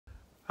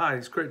Hi,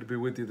 it's great to be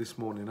with you this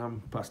morning.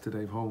 I'm Pastor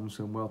Dave Holmes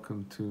and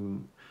welcome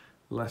to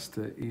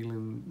Leicester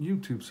Ealing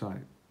YouTube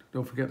site.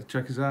 Don't forget to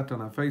check us out on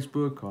our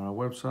Facebook or our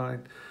website.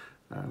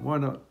 Why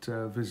not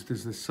visit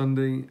us this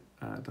Sunday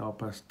at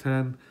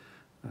 10:30.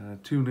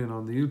 Tune in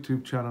on the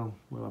YouTube channel.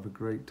 We'll have a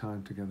great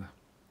time together.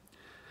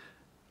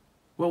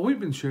 Well, we've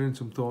been sharing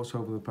some thoughts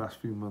over the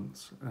past few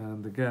months,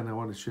 and again, I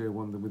want to share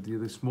one with you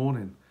this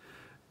morning.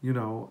 I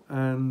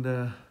want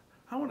to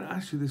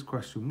ask you this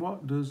question: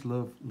 what does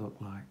love look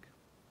like?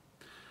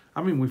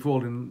 I mean, we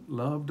fall in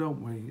love,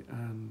 don't we?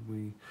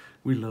 And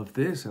we love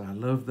this, and I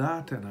love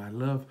that, and I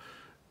love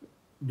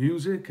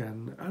music,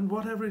 and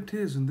whatever it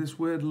is. And this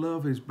word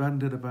love is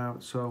bandied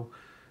about so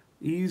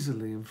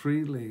easily and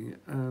freely,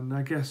 and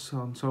I guess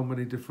on so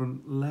many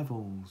different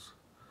levels.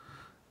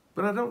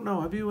 But I don't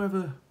know, have you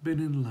ever been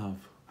in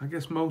love? I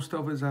guess most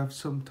of us have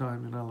some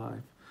time in our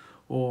life,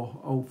 or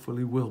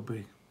hopefully will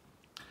be.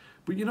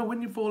 But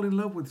when you fall in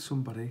love with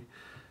somebody,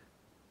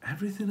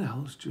 everything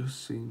else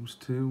just seems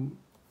to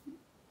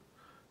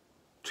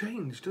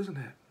change, doesn't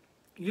it?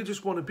 You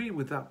just want to be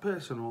with that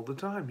person all the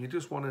time. You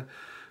just want to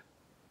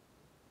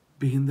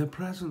be in their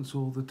presence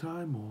all the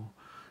time, or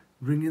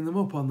ringing them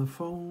up on the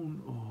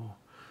phone, or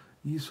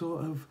you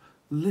sort of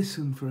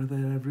listen for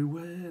their every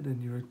word,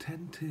 and you're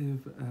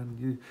attentive, and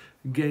you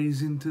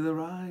gaze into their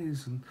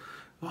eyes, and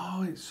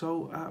it's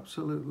so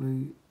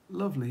absolutely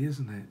lovely,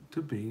 isn't it,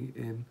 to be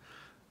in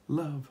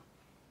love?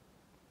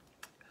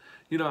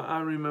 I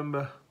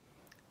remember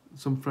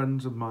some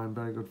friends of mine,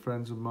 very good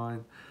friends of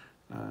mine.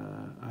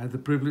 I had the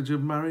privilege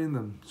of marrying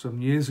them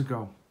some years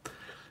ago.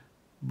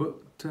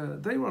 But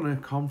they were on a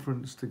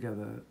conference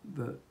together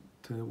that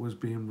was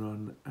being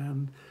run,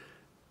 and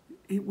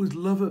it was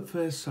love at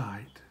first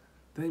sight.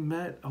 They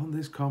met on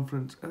this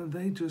conference, and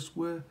they just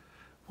were,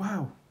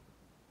 wow,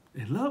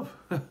 in love.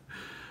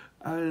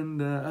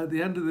 And at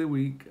the end of the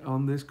week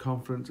on this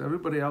conference,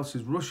 everybody else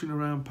is rushing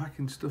around,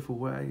 packing stuff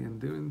away and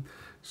doing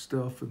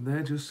stuff, and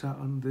they're just sat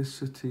on this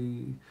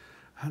settee,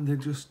 and they're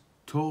just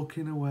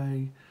talking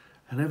away.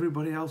 And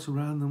everybody else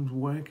around them's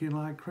working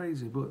like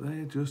crazy, but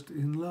they're just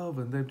in love,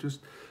 and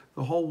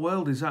the whole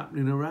world is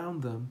happening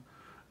around them,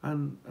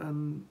 and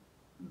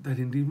they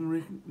didn't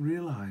even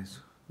realise.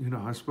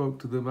 I spoke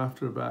to them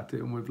after about it,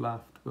 and we've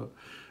laughed, but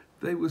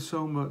they were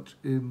so much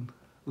in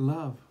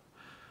love,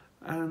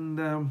 and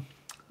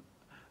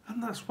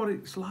that's what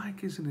it's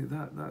like, isn't it?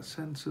 That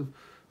sense of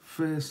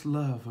first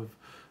love,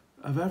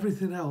 of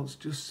everything else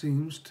just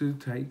seems to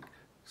take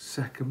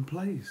second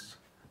place.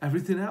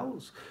 Everything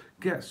else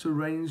gets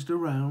arranged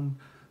around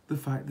the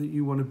fact that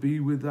you want to be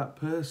with that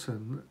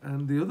person,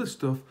 and the other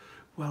stuff,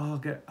 well, I'll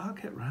get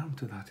round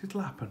to that.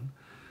 It'll happen,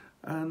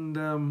 and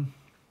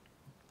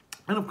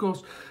of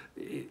course,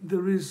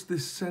 there is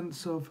this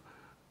sense of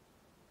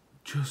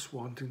just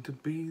wanting to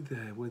be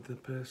there with the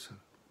person.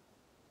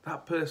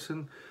 That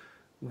person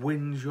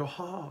wins your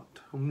heart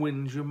and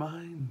wins your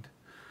mind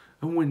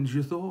and wins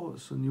your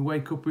thoughts, and you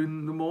wake up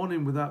in the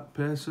morning with that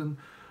person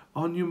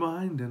on your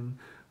mind, and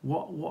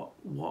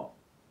what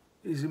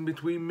is in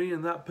between me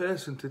and that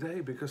person today,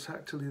 because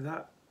actually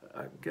I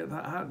get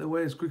that out of the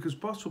way as quick as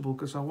possible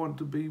because I want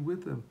to be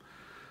with them.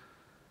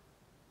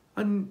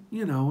 And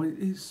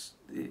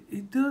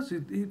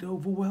it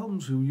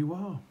overwhelms who you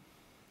are.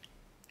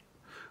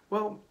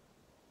 Well,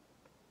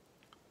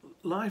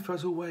 life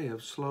has a way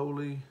of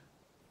slowly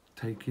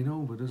taking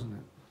over, doesn't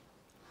it,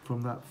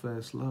 from that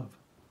first love.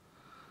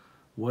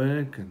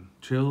 Work and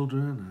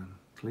children and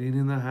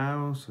cleaning the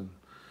house and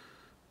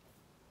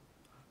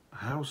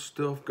house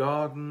stuff,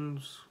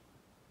 gardens,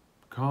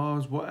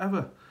 cars,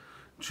 whatever.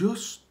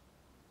 Just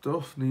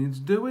stuff needs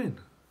doing.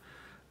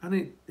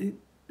 And it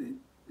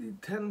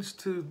tends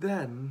to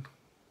then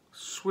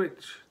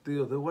switch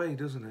the other way,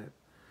 doesn't it?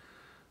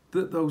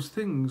 That those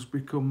things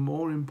become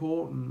more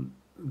important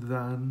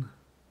than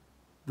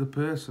the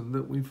person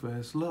that we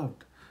first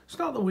loved. It's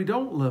not that we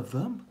don't love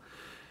them.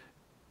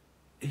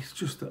 It's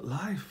just that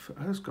life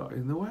has got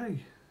in the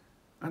way.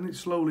 And it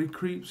slowly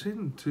creeps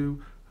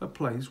into a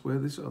place where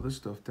this other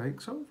stuff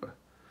takes over.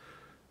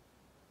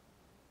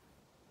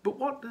 But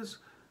what does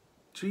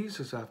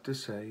Jesus have to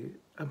say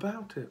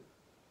about it?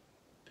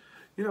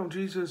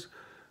 Jesus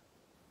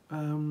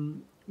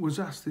was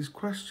asked this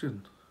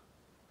question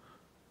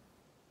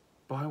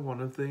by one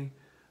of the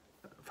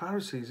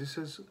Pharisees. He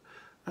says,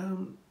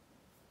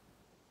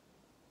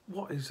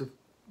 what is the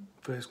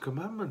first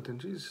commandment?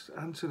 And Jesus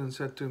answered and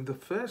said to him, the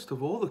first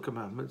of all the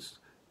commandments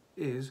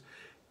is,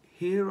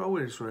 Hear, O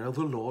Israel,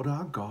 the Lord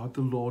our God,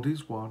 the Lord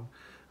is one,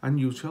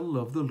 and you shall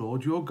love the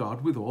Lord your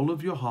God with all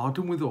of your heart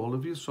and with all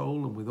of your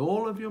soul and with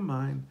all of your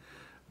mind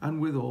and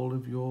with all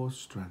of your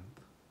strength.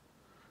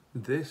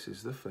 This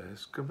is the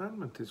first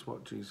commandment, is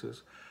what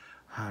Jesus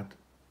had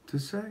to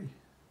say.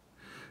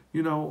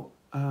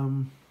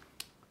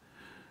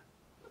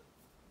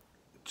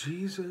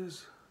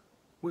 Jesus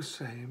was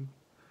saying,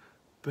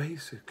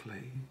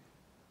 basically,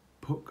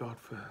 put God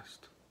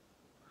first.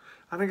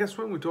 And I guess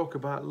when we talk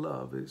about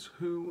love, it's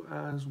who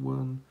has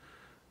won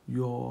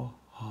your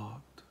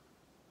heart?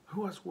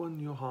 Who has won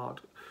your heart?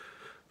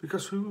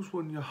 Because who's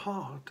won your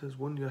heart has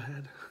won your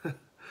head.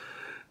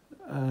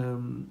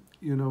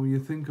 You know, you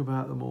think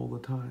about them all the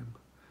time.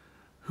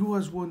 Who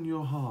has won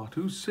your heart?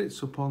 Who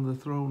sits upon the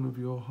throne of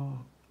your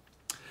heart?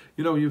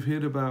 You know, you've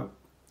heard about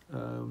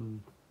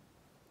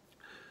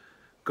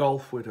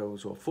golf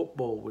widows or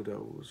football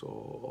widows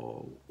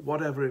or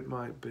whatever it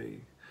might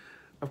be.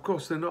 Of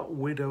course, they're not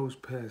widows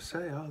per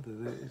se, are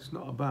they? It's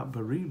not about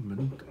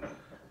bereavement,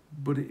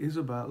 but it is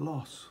about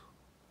loss.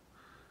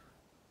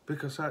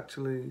 Because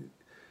actually,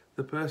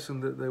 the person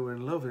that they were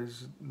in love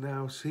is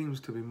now seems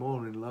to be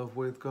more in love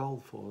with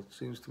golf, or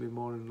seems to be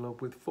more in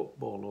love with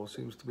football, or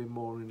seems to be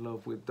more in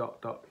love with ...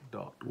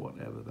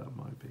 whatever that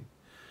might be.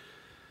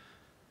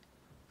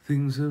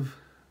 Things have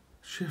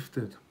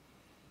shifted.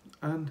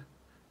 And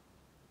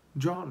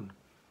John,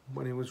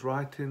 when he was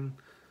writing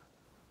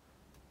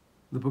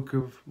the book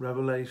of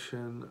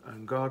Revelation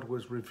and God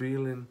was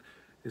revealing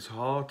his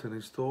heart and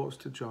his thoughts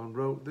to John,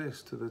 wrote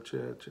this to the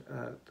church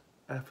at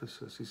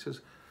Ephesus. He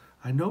says,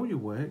 I know your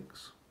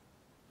works,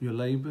 your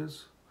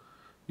labours,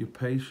 your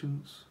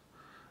patience,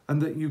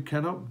 and that you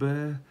cannot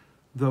bear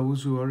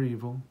those who are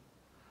evil.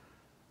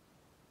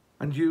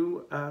 And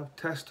you have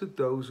tested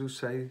those who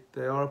say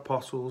they are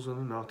apostles and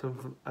are not,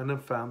 and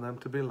have found them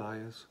to be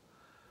liars.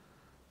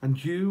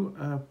 And you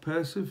have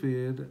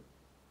persevered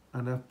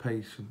and have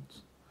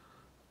patience,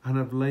 and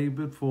have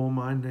laboured for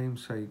my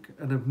name's sake,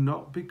 and have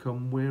not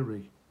become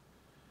weary.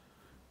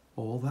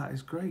 All that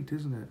is great,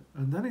 isn't it?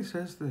 And then he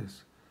says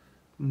this,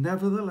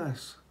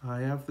 nevertheless,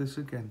 I have this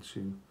against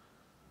you,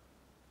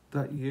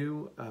 that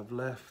you have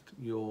left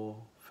your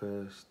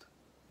first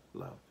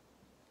love.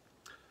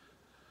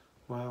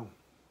 Wow.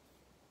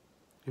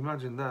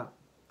 Imagine that.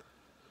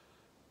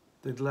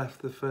 They'd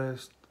left the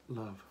first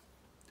love.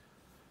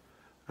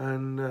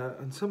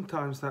 And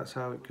sometimes that's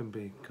how it can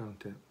be,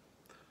 can't it?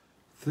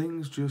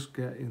 Things just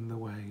get in the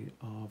way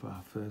of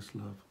our first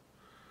love.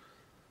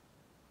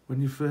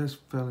 When you first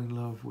fell in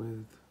love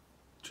with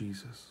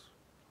Jesus,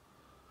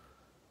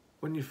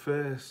 when you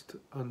first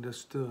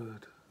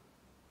understood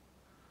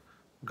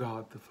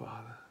God the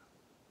Father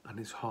and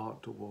his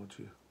heart towards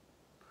you,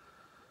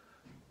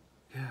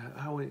 yeah,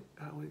 how it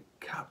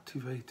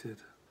captivated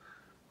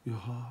your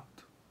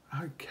heart,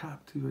 how it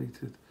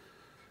captivated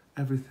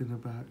everything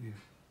about you.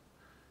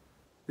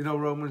 You know,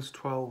 Romans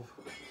 12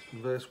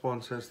 verse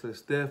 1 says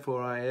this,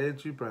 therefore I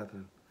urge you,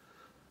 brethren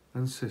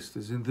and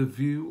sisters, in the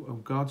view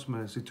of God's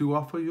mercy, to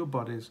offer your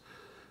bodies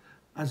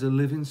as a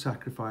living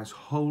sacrifice,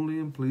 holy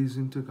and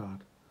pleasing to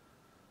God.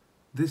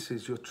 This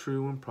is your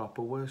true and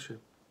proper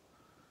worship.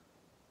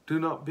 Do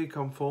not be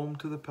conformed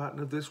to the pattern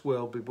of this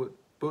world,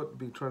 but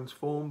be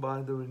transformed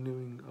by the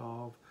renewing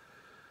of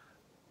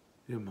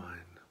your mind.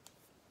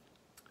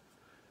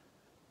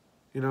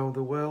 You know,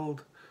 the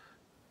world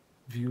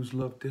views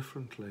love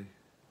differently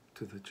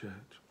to the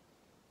church.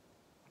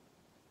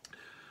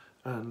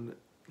 And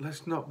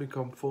let's not be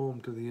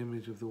conformed to the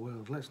image of the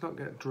world. Let's not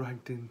get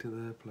dragged into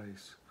their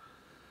place.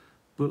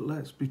 But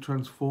let's be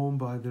transformed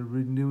by the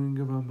renewing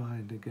of our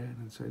mind again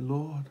and say,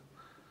 Lord,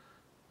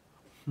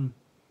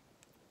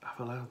 I've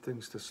allowed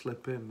things to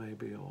slip in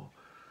maybe, or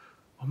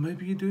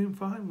maybe you're doing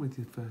fine with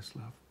your first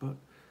love, but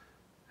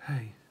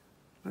hey,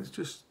 let's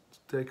just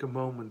take a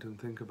moment and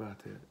think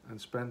about it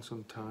and spend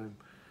some time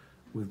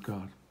with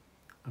God.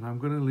 And I'm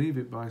going to leave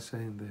it by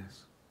saying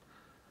this.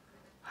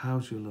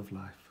 How's your love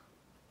life?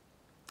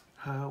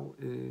 How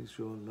is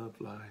your love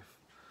life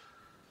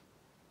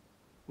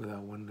with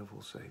our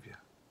wonderful Saviour?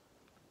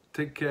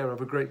 Take care,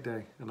 have a great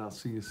day, and I'll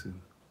see you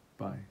soon.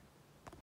 Bye.